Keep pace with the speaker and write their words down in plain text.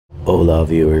Hola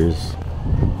viewers,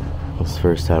 it's the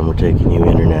first time we're taking you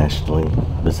internationally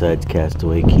besides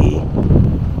Castaway Key.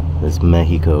 There's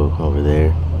Mexico over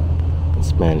there. It's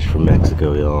Spanish for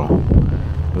Mexico, y'all.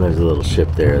 And there's a little ship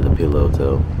there, the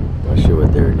Piloto. Not sure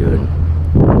what they were doing.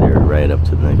 They were right up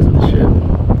to the next to the ship.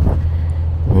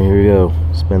 And here we go,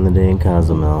 spend the day in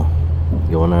Cozumel,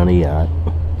 going on a yacht,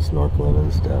 snorkeling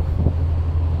and stuff.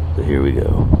 So here we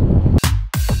go.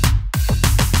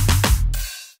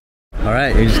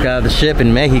 Alright, we just got out of the ship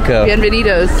in Mexico.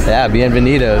 Bienvenidos. Yeah,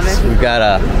 bienvenidos. We've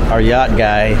got our yacht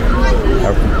guy.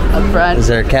 Up front. Is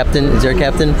there a captain?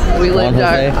 We lived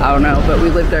I don't know, but we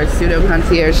lived our pseudo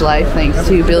concierge life thanks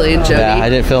to Billy and Jody. Yeah, I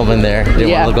didn't film in there.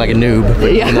 Didn't want to look like a noob.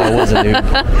 Yeah. Even though I was a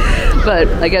noob. But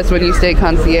I guess when you stay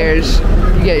concierge,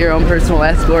 you get your own personal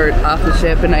escort off the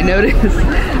ship. And I noticed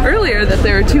earlier that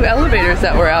there were 2 elevators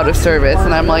that were out of service.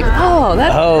 And I'm like,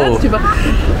 that's too much.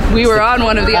 We were on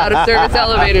one of the out of service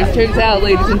elevators. Turns out,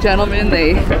 ladies and gentlemen,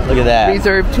 they look at that.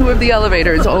 reserved 2 of the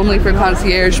elevators only for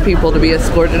concierge people to be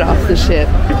escorted off the ship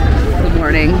in the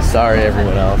morning. Sorry,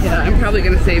 everyone else. Yeah, I'm probably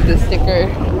going to save this sticker.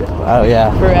 Oh,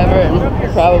 yeah. Forever,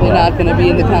 and probably not going to be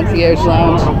in the concierge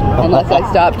lounge unless I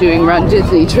stop doing Run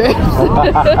Disney trips.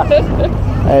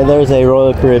 Hey, there's a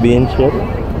Royal Caribbean ship.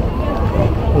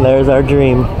 And there's our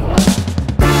dream.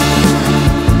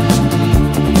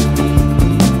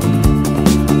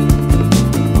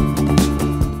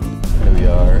 Here we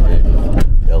are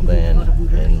in El Van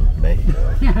in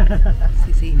Mexico. Yeah.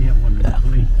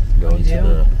 Going to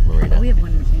the marina. We have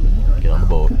one in the same. Get on the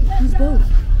boat. Whose boat?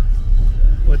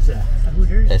 What's that? A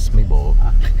Hooters? That's me boat. Look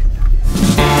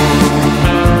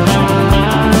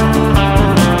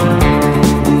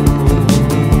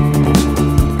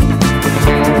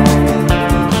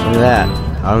at that.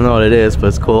 I don't know what it is, but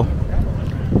it's cool.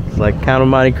 It's like Count of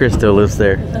Monte Cristo lives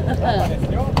there. I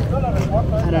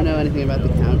don't know anything about the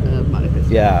Count of Monte Cristo.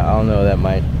 Yeah, I don't know. That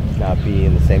might not be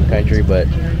in the same country, but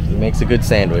he makes a good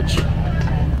sandwich.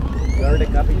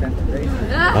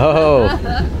 Oh,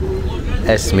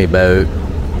 that's me boat.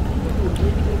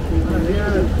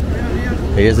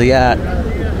 Here's the yacht.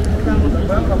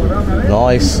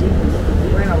 Nice.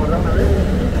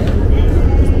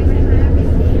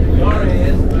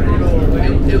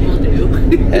 It will do.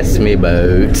 That's me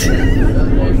boat.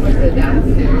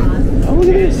 Oh, look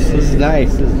at this. This is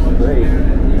nice. This is great.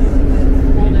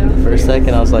 For a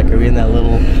second, I was like, are we in that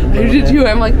little... I did too.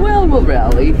 I'm like, well, we'll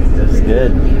rally. That's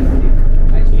good.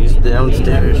 He's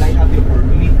downstairs.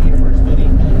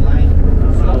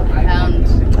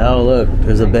 Oh, look.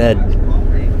 There's a bed. I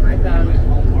found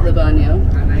the baño.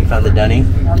 You found the dunny?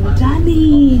 The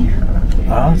dunny.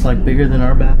 Oh, it's like bigger than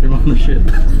our bathroom on the ship.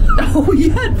 Oh,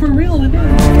 yeah, for real it is.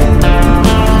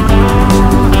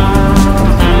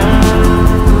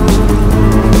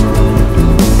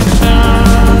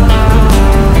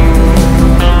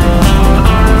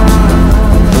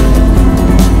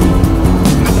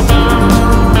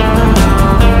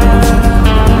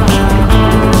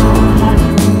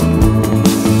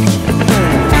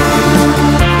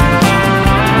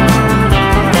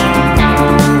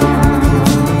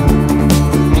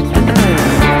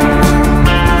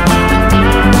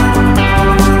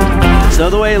 So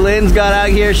the way Lynn's got out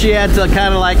here, she had to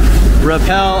kind of like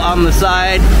rappel on the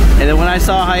side, and then when I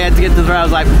saw how I had to get to the I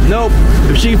was like, nope,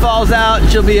 if she falls out,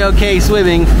 she'll be okay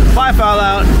swimming. If I fall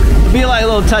out, it'll be like a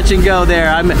little touch and go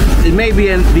there. It may be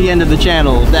in the end of the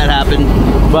channel if that happened,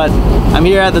 but I'm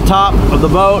here at the top of the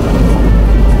boat.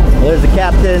 There's the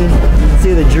captain. You can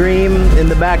see the Dream in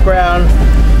the background,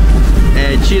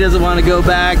 and she doesn't want to go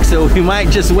back, so we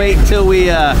might just wait till we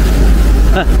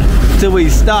till we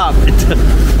stop.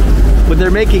 But they're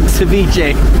making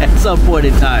ceviche at some point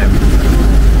in time.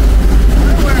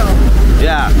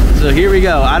 Yeah, so here we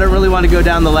go. I don't really want to go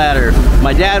down the ladder.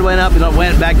 My dad went up and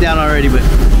went back down already, but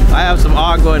I have some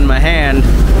agua in my hand.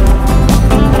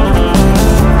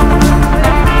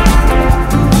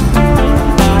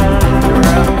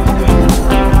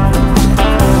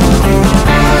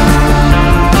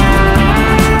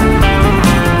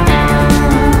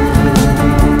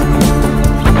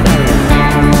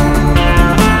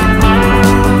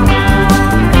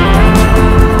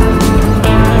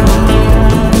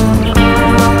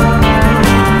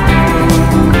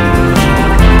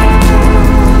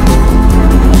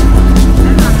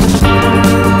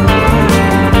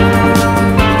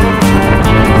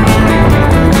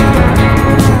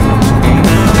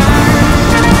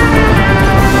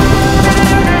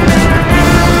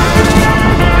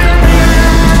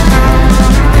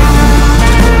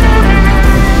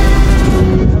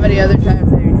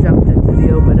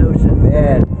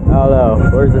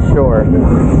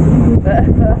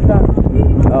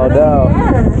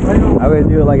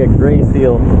 a gray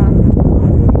seal.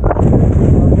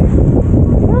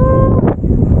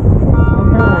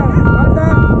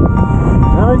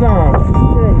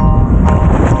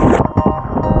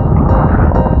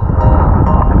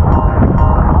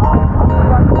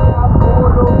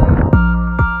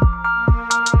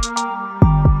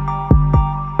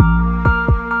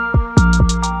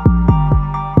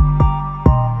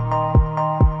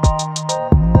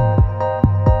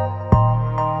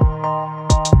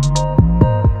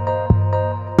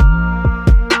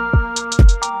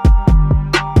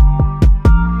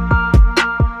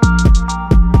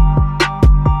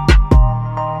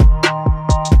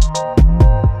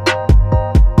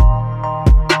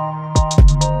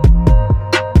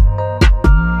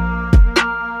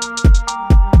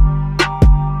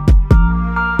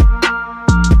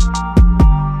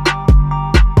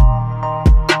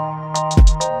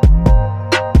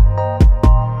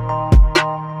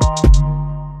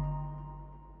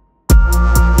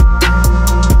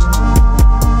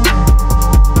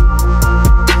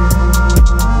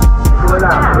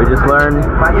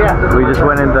 We just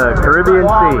went in the Caribbean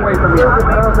Sea,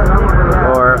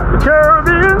 or the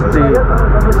Caribbean Sea.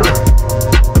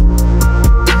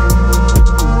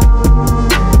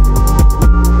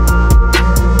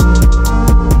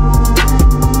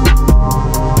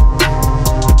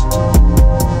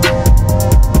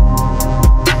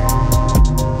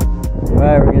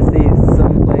 Alright, we're gonna see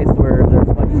some place where there's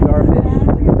a bunch of starfish.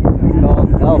 It's called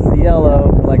El Cielo,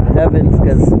 like the heavens,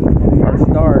 because our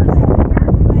stars.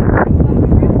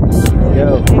 Go.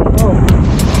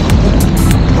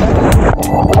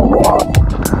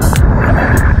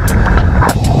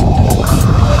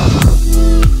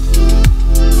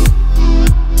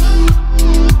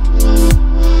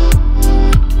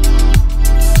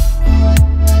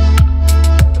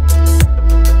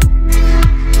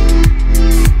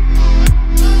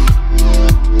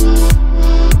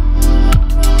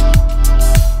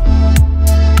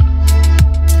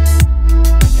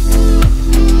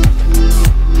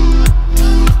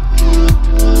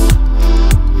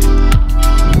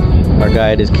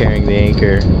 Guide is carrying the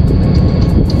anchor.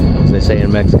 As they say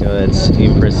in Mexico, that's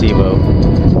impresivo.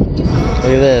 Look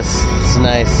at this, it's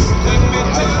nice.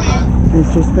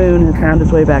 Mr. Spoon has found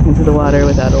his way back into the water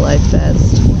without a life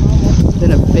vest. It's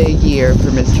been a big year for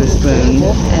Mr. Spoon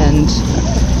and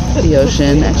the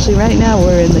ocean. Actually, right now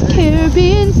we're in the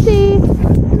Caribbean Sea.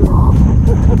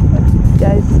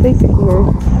 Guys, basically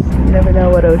here, you never know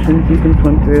what oceans you can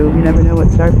swim through. You never know what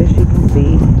starfish you can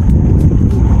see.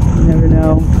 You never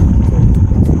know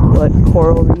what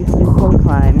coral reefs you can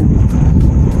climb.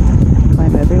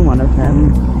 Climb every one of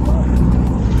them.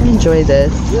 Enjoy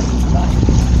this.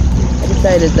 I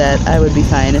decided that I would be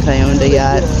fine if I owned a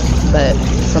yacht, but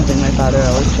something my father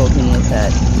always told me is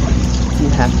that you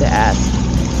have to ask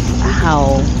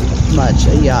how much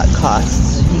a yacht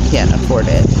costs. You can't afford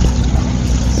it.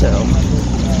 So,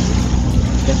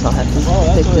 I guess I'll have to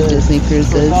stick to Disney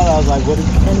cruises.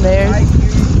 And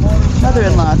there's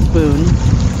mother-in-law Spoon.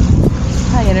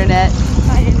 Hi, Internet.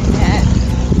 Hi, Internet.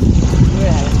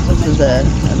 This is a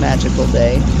magical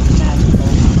day.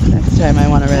 Next time I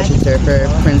want to register for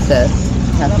Princess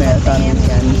Half Marathon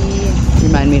Weekend,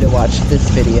 remind me to watch this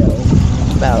video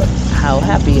about how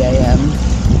happy I am.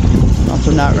 I'm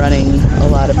also not running a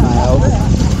lot of miles.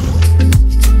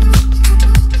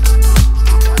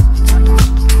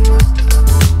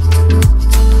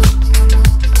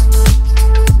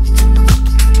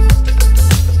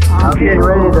 Getting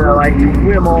ready to like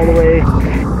swim all the way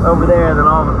over there, and then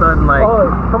all of a sudden, like, what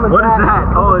is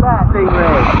that? Oh, it's a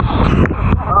stingray.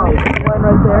 Oh, it's one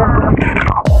right there.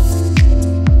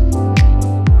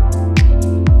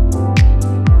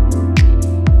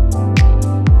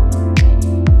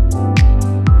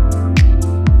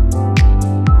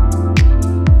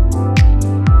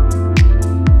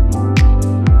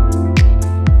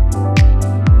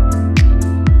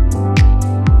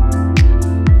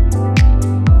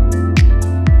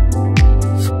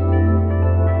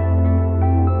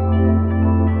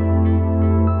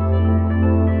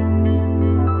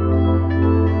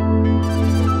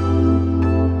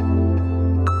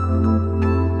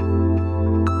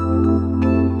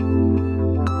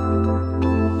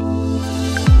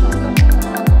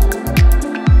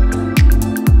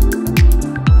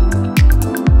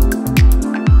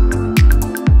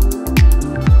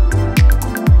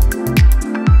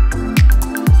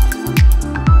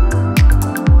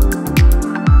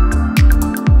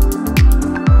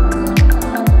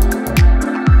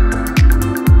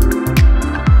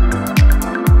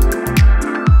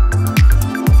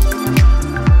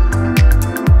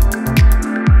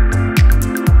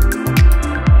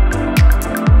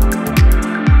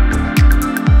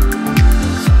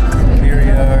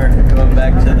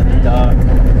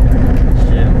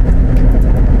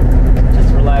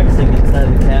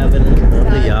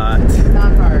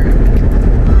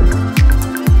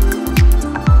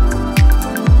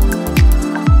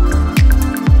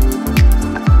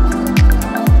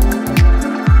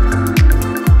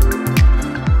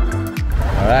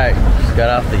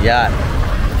 off the yacht.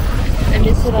 I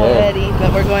miss it already,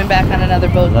 but we're going back on another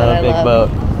boat that I Another big love.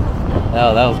 boat.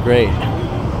 Oh, that was great.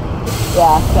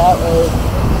 Yeah, that was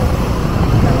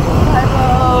my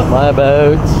boat. My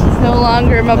boat. It's no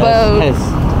longer my boat.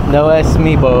 No, it's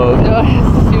me boat. No,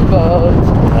 it's two boats.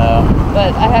 No.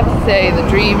 But I have to say, the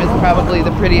Dream is probably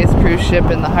the prettiest cruise ship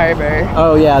in the harbor.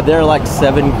 Oh yeah, there are like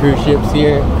 7 cruise ships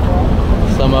here.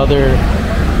 Some other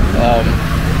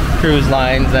cruise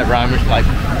lines that rhyme with like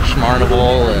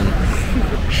Schmarnival and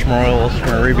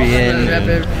Schmeribian,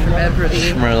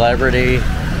 Schmelebrity.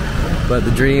 But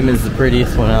the Dream is the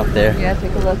prettiest one out there. Yeah,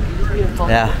 take a look. It's beautiful.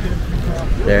 Yeah,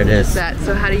 there it is.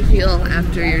 So how do you feel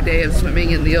after your day of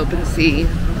swimming in the open sea?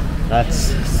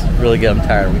 That's really good. I'm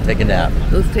tired. I'm gonna take a nap.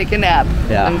 Let's take a nap.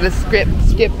 Yeah. I'm gonna skip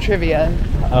trivia.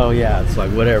 Oh yeah, it's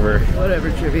like whatever. Whatever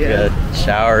trivia. Good.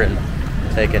 Shower and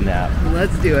take a nap.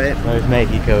 Let's do it. There's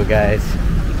Mexico, guys.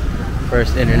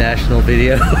 First international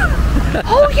video.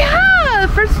 Oh yeah!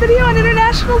 First video on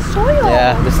international soil.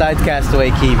 Yeah, besides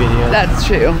Castaway Key videos. That's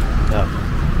true. So,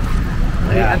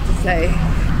 What do you have to say?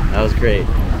 that was great. It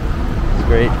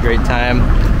was great time.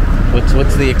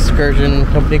 What's the excursion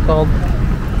company called?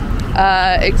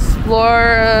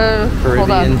 Explore.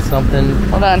 Caribbean something.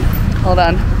 Hold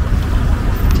on.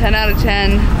 10 out of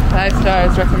 10. 5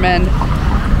 stars. Recommend.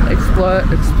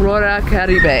 Explora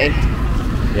Caribe.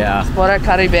 Yeah. Explora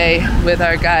Caribe with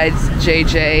our guides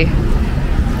JJ,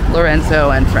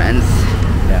 Lorenzo, and friends.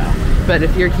 Yeah. But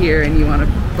if you're here and you want to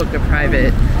book a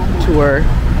private tour,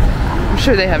 I'm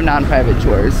sure they have non-private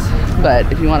tours,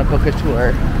 but if you want to book a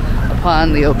tour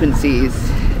upon the open seas,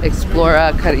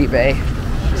 Explora Caribe.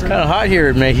 It's kind of hot here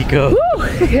in Mexico.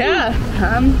 Woo! Yeah,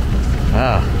 I'm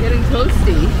Wow. getting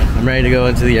toasty. I'm ready to go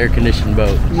into the air-conditioned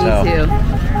boat. Me too.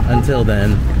 Until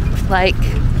then. Like,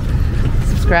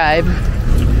 subscribe,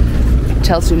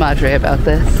 tell Su Madre about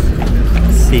this.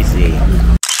 CC.